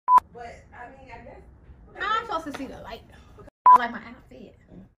supposed to see the light. I like my outfit.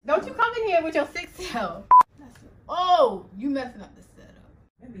 Don't you come in here with your 6L. Oh, you messing up the setup.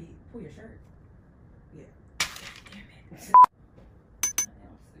 Maybe pull your shirt. Yeah. Damn it.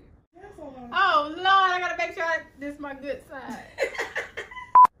 Oh Lord, I gotta make sure this is my good side. I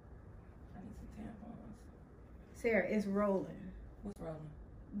need some tampons. Sarah, it's rolling. What's rolling?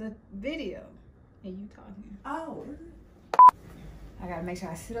 The video and you talking. Oh. I gotta make sure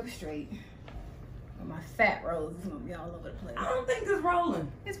I sit up straight. Or my fat rolls is gonna be all over the place. I don't think it's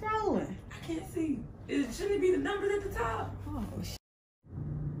rolling. It's rolling. I can't see. Shouldn't it be the numbers at the top? Oh shit.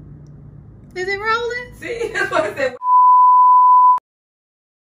 Is it rolling? See, that's what I said.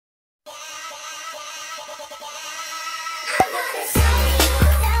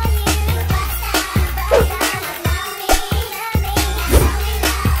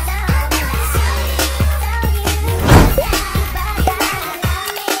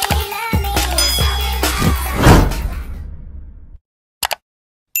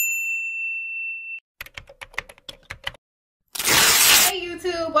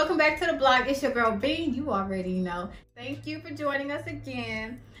 Welcome back to the blog. It's your girl B. You already know. Thank you for joining us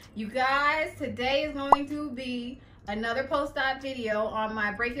again. You guys, today is going to be another post-op video on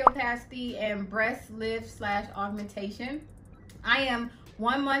my brachioplasty and breast lift / augmentation. I am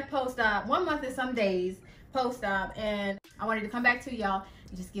 1 month post-op, 1 month and some days post-op, and I wanted to come back to y'all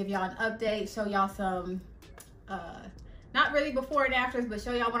and just give y'all an update, show y'all some, not really before and afters, but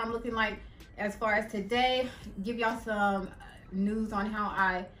show y'all what I'm looking like as far as today, give y'all some news on how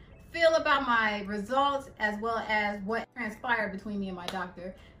I feel about my results, as well as what transpired between me and my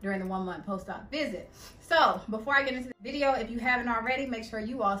doctor during the 1 month post-op visit. So before I get into the video, if you haven't already, make sure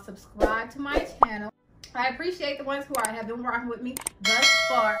you all subscribe to my channel. I appreciate the ones who have been rocking with me thus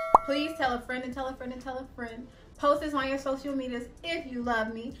far. Please tell a friend and tell a friend and tell a friend. Post this on your social medias if you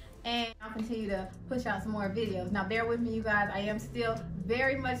love me, and I'll continue to push out some more videos. Now bear with me, you guys. I am still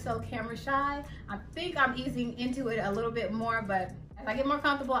very much so camera shy. I think I'm easing into it a little bit more, but as I get more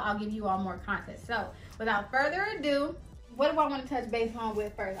comfortable, I'll give you all more content. So without further ado, what do I want to touch base on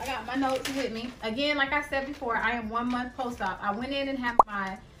with first? I got my notes with me. Again, like I said before, I am 1 month post-op. I went in and had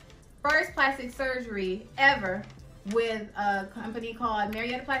my first plastic surgery ever with a company called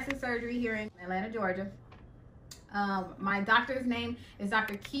Marietta Plastic Surgery here in Atlanta, Georgia. My doctor's name is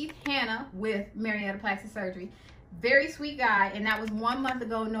Dr. Keith Hanna with Marietta Plastic Surgery. Very sweet guy, and that was 1 month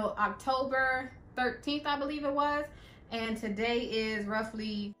ago, no, October 13th, I believe it was. And today is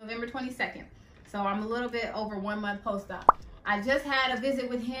roughly November 22nd. So I'm a little bit over 1 month post-op. I just had a visit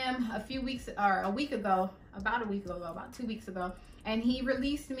with him a week ago, about 2 weeks ago. And he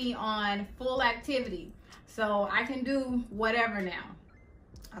released me on full activity. So I can do whatever now.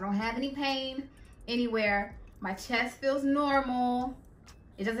 I don't have any pain anywhere. My chest feels normal.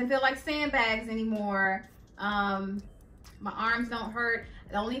 It doesn't feel like sandbags anymore. My arms don't hurt.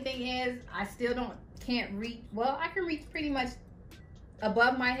 The only thing is I still can't reach. Well, I can reach pretty much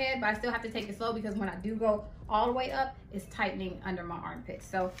above my head, but I still have to take it slow because when I do go all the way up, it's tightening under my armpits.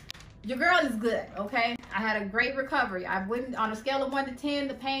 So your girl is good, okay? I had a great recovery. I went on a scale of 1 to 10,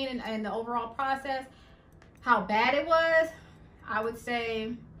 the pain and the overall process, how bad it was, I would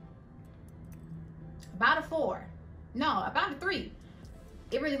say about a 4. No, about a 3.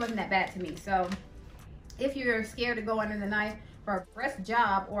 It really wasn't that bad to me. So if you're scared to go under the knife for a breast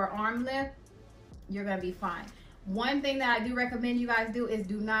job or arm lift, you're gonna be fine. One thing that I do recommend you guys do is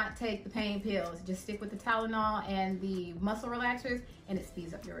do not take the pain pills. Just stick with the Tylenol and the muscle relaxers, and it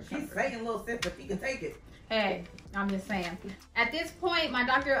speeds up your recovery. She's saying, little sister, if you can take it. Hey, I'm just saying. At this point, my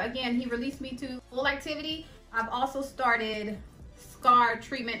doctor, again, he released me to full activity. I've also started scar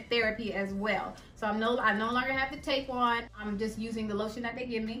treatment therapy as well. So I no longer have to take one. I'm just using the lotion that they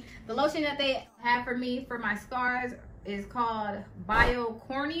give me. The lotion that they have for me for my scars is called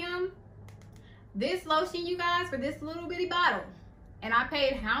Biocornium. This lotion, you guys, for this little bitty bottle, and I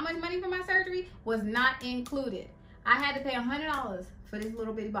paid how much money for my surgery, was not included. I had to pay $100 for this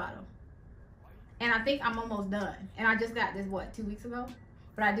little bitty bottle. And I think I'm almost done. And I just got this, what, 2 weeks ago?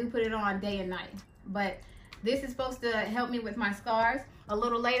 But I do put it on day and night. But this is supposed to help me with my scars. A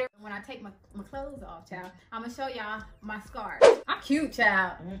little later, when I take my clothes off, child, I'm gonna show y'all my scars. I'm cute,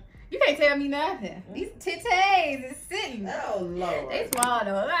 child. You can't tell me nothing. These titties is sitting. Oh, Lord. They small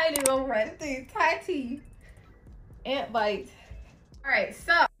though. I ain't even gonna run. These tight teeth. Ant bites. All right,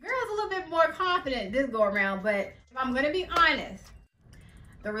 so girl's a little bit more confident this go around, but if I'm gonna be honest,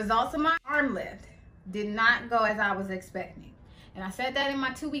 the results of my arm lift did not go as I was expecting. And I said that in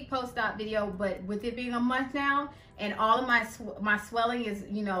my 2 week post-op video, but with it being a month now, and all of my swelling is,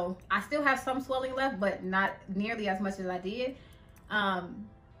 you know, I still have some swelling left, but not nearly as much as I did.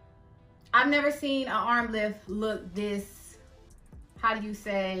 I I've never seen an arm lift look this, how do you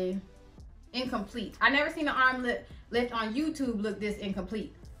say, incomplete. I never seen an arm lift on YouTube look this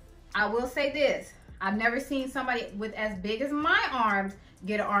incomplete. I will say this, I've never seen somebody with as big as my arms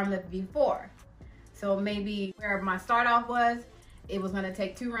get an arm lift before. So maybe where my start off was, it was gonna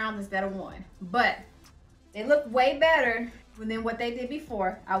take 2 rounds instead of 1. But they look way better than what they did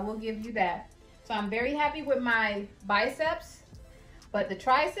before. I will give you that. So I'm very happy with my biceps, but the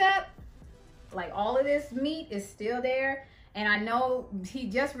tricep, like all of this meat is still there. And I know he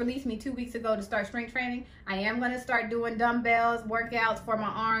just released me 2 weeks ago to start strength training. I am gonna start doing dumbbells, workouts for my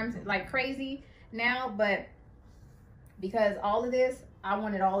arms like crazy now, but because all of this, I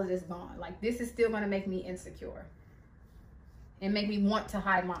wanted all of this gone. Like this is still gonna make me insecure and make me want to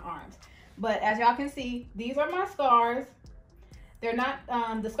hide my arms. But as y'all can see, these are my scars. They're not,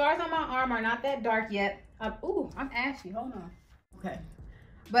 the scars on my arm are not that dark yet. Ooh, I'm ashy, hold on. Okay.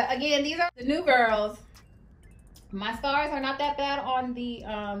 But again, these are the new girls. My scars are not that bad on the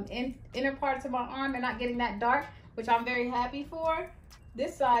inner parts of my arm. They're not getting that dark, which I'm very happy for.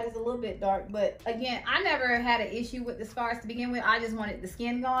 This side is a little bit dark, but again, I never had an issue with the scars to begin with. I just wanted the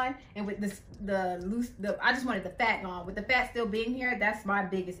skin gone, and with I just wanted the fat gone. With the fat still being here, that's my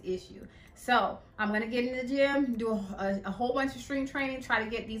biggest issue. So I'm gonna get in the gym, do a whole bunch of strength training, try to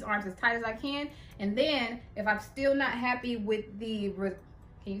get these arms as tight as I can, and then if I'm still not happy with the,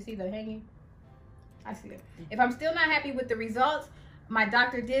 can you see the hanging? I see it. If I'm still not happy with the results, my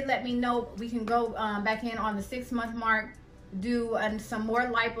doctor did let me know we can go back in on the 6-month mark, do some more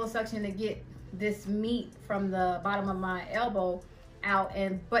liposuction to get this meat from the bottom of my elbow out.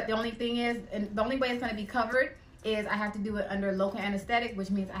 But the only thing is, and the only way it's going to be covered is I have to do it under local anesthetic, which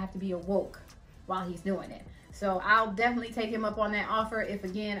means I have to be awoke while he's doing it. So I'll definitely take him up on that offer if,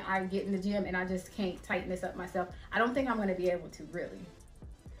 again, I get in the gym and I just can't tighten this up myself. I don't think I'm going to be able to, really.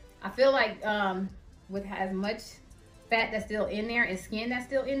 I feel like with as much fat that's still in there and skin that's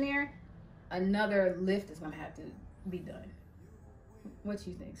still in there, another lift is going to have to be done. What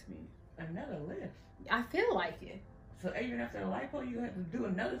you think, Smee? Another lift? I feel like it. So even after the lipo, you have to do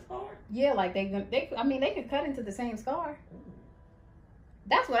another scar? Yeah, like they could cut into the same scar. Ooh.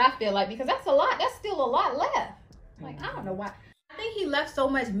 That's what I feel like, because that's a lot. That's still a lot left. Like, I don't know why. I think he left so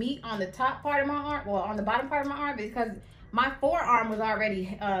much meat on the top part of my arm, well, on the bottom part of my arm, because my forearm was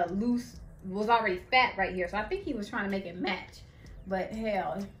already loose, was already fat right here. So I think he was trying to make it match. But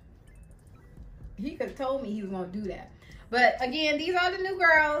hell, he could have told me he was going to do that. But again, these are the new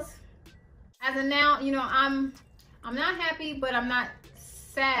girls. As of now, you know, I'm not happy, but I'm not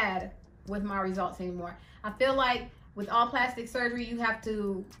sad with my results anymore. I feel like with all plastic surgery, you have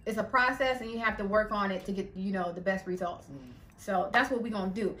to, it's a process and you have to work on it to get, you know, the best results. So that's what we're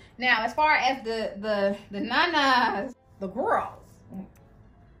gonna do. Now, as far as the nanas, the girls,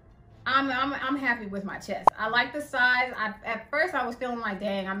 I'm happy with my chest. I like the size. At first I was feeling like,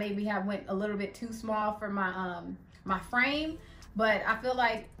 dang, I maybe went a little bit too small for my my frame, but I feel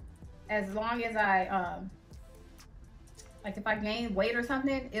like as long as I like if I gain weight or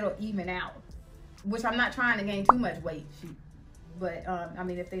something, it'll even out. Which I'm not trying to gain too much weight, but I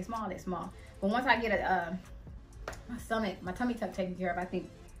mean, if they small, they small. But once I get my stomach, my tummy tuck taken care of, I think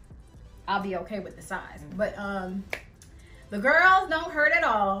I'll be okay with the size. But the girls don't hurt at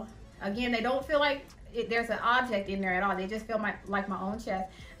all. Again, they don't feel like there's an object in there at all. They just feel like my own chest.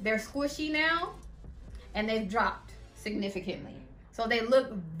 They're squishy now, and they've dropped significantly. So they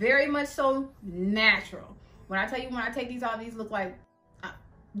look very much so natural. When I tell you, when I take these off, these look like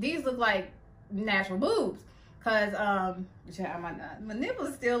natural boobs. Cause my nipples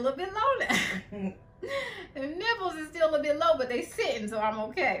is still a little bit low now. The nipples is still a bit low, but they sitting, so I'm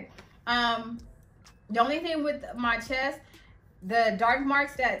okay. The only thing with my chest, the dark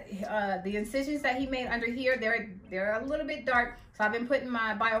marks that the incisions that he made under here, they're a little bit dark. So I've been putting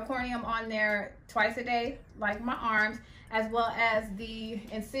my biocorneum on there twice a day, like my arms, as well as the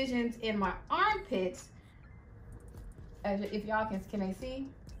incisions in my armpits. If y'all can they see?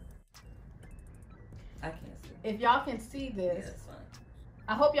 I can't see. If y'all can see this, yeah,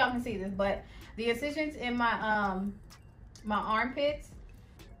 I hope y'all can see this, but the incisions in my my armpits,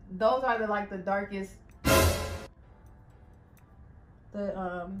 those are the darkest.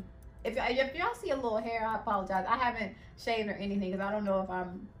 If y'all see a little hair, I apologize. I haven't shaved or anything because I don't know if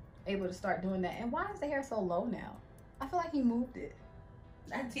I'm able to start doing that. And why is the hair so low now? I feel like he moved it.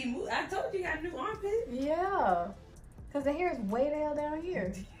 I told you you got a new armpit. Yeah, because the hair is way the hell down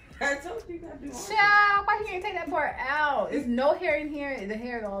here. I told you got to do armpit. Child, why you can't take that part out? There's no hair in here. The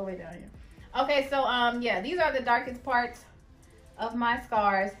hair is all the way down here. Okay, so yeah, these are the darkest parts of my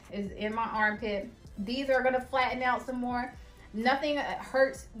scars is in my armpit. These are gonna flatten out some more. Nothing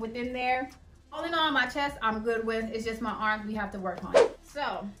hurts within there. All in all, my chest I'm good with. It's just my arms we have to work on.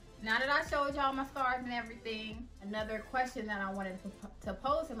 So now that I showed y'all my scars and everything, another question that I wanted to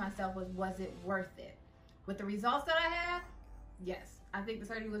pose to myself was it worth it? With the results that I have, yes. I think the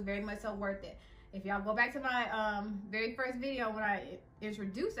surgery was very much so worth it. If y'all go back to my very first video when I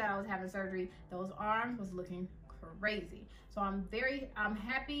introduced that I was having surgery, those arms was looking crazy. So I'm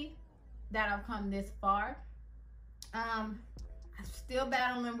happy that I've come this far. I'm still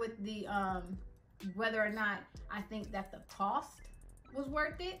battling with the whether or not I think that the cost was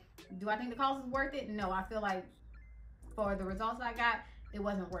worth it. Do I think the cost was worth it? No, I feel like for the results I got, it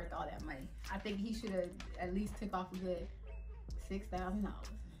wasn't worth all that money. I think he should have at least took off a good $6,000.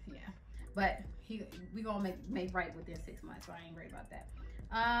 Yeah, but we gonna make right within 6 months, so I ain't worried about that.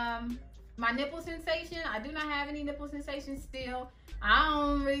 My nipple sensation, I do not have any nipple sensation still. I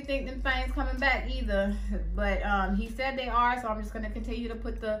don't really think them things coming back either, but he said they are, so I'm just gonna continue to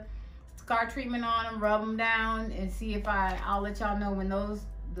put the scar treatment on them, rub them down, and see if I'll let y'all know when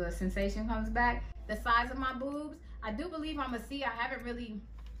the sensation comes back. The size of my boobs, I do believe I'm a C. I haven't really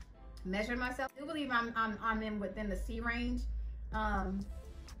measured myself. I do believe I'm in within the C range.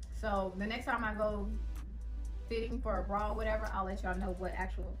 So the next time I go fitting for a bra or whatever, I'll let y'all know what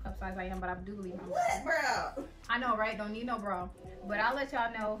actual cup size I am, but I do believe I'm what, bro? I know, right? Don't need no bra, but I'll let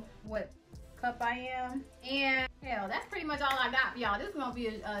y'all know what cup I am. And hell, that's pretty much all I got for y'all. This is gonna be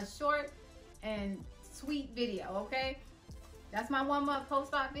a short and sweet video, okay? That's my 1 month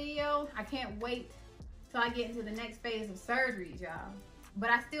post-op video. I can't wait till I get into the next phase of surgeries, y'all. But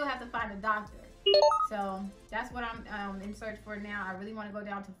I still have to find a doctor. So that's what I'm in search for now. I really want to go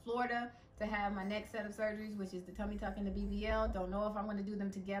down to Florida to have my next set of surgeries, which is the tummy tuck and the BBL. Don't know if I'm going to do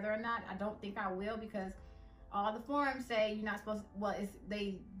them together or not. I don't think I will, because all the forums say you're not supposed to, well,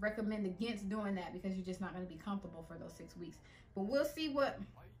 they recommend against doing that because you're just not going to be comfortable for those 6 weeks. But we'll see what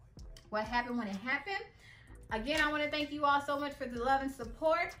happened when it happened. Again, I want to thank you all so much for the love and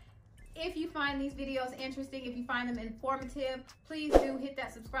support. If you find these videos interesting, if you find them informative, please do hit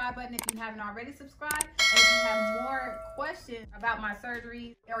that subscribe button if you haven't already subscribed. And if you have more questions about my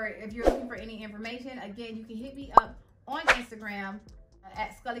surgery, or if you're looking for any information, again, you can hit me up on Instagram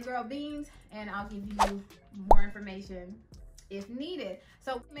at ScullyGirlBeanie'z, and I'll give you more information if needed.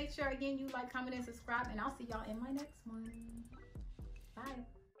 So make sure, again, you like, comment, and subscribe, and I'll see y'all in my next one. Bye.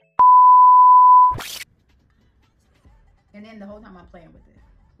 And then the whole time I'm playing with it,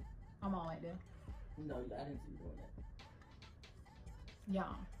 I'm all like that. No, I didn't see you doing that.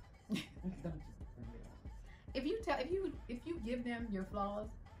 Yeah. If you give them your flaws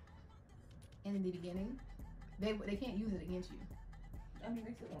in the beginning, they can't use it against you. I mean,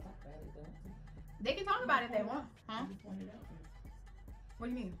 they still don't talk about it, though. They can talk about it if they want, huh? You just pointed it out. What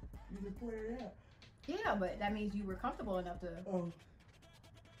do you mean? You just pointed it out. Yeah, but that means you were comfortable enough to. Oh.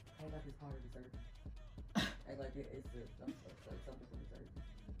 I like it's part of the surgery. I like it's something for the surgery.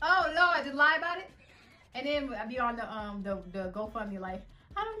 Oh Lord, just lie about it, and then I'd be on the GoFundMe like,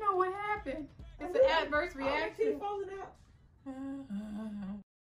 I don't know what happened. It's an adverse reaction. I keep falling out.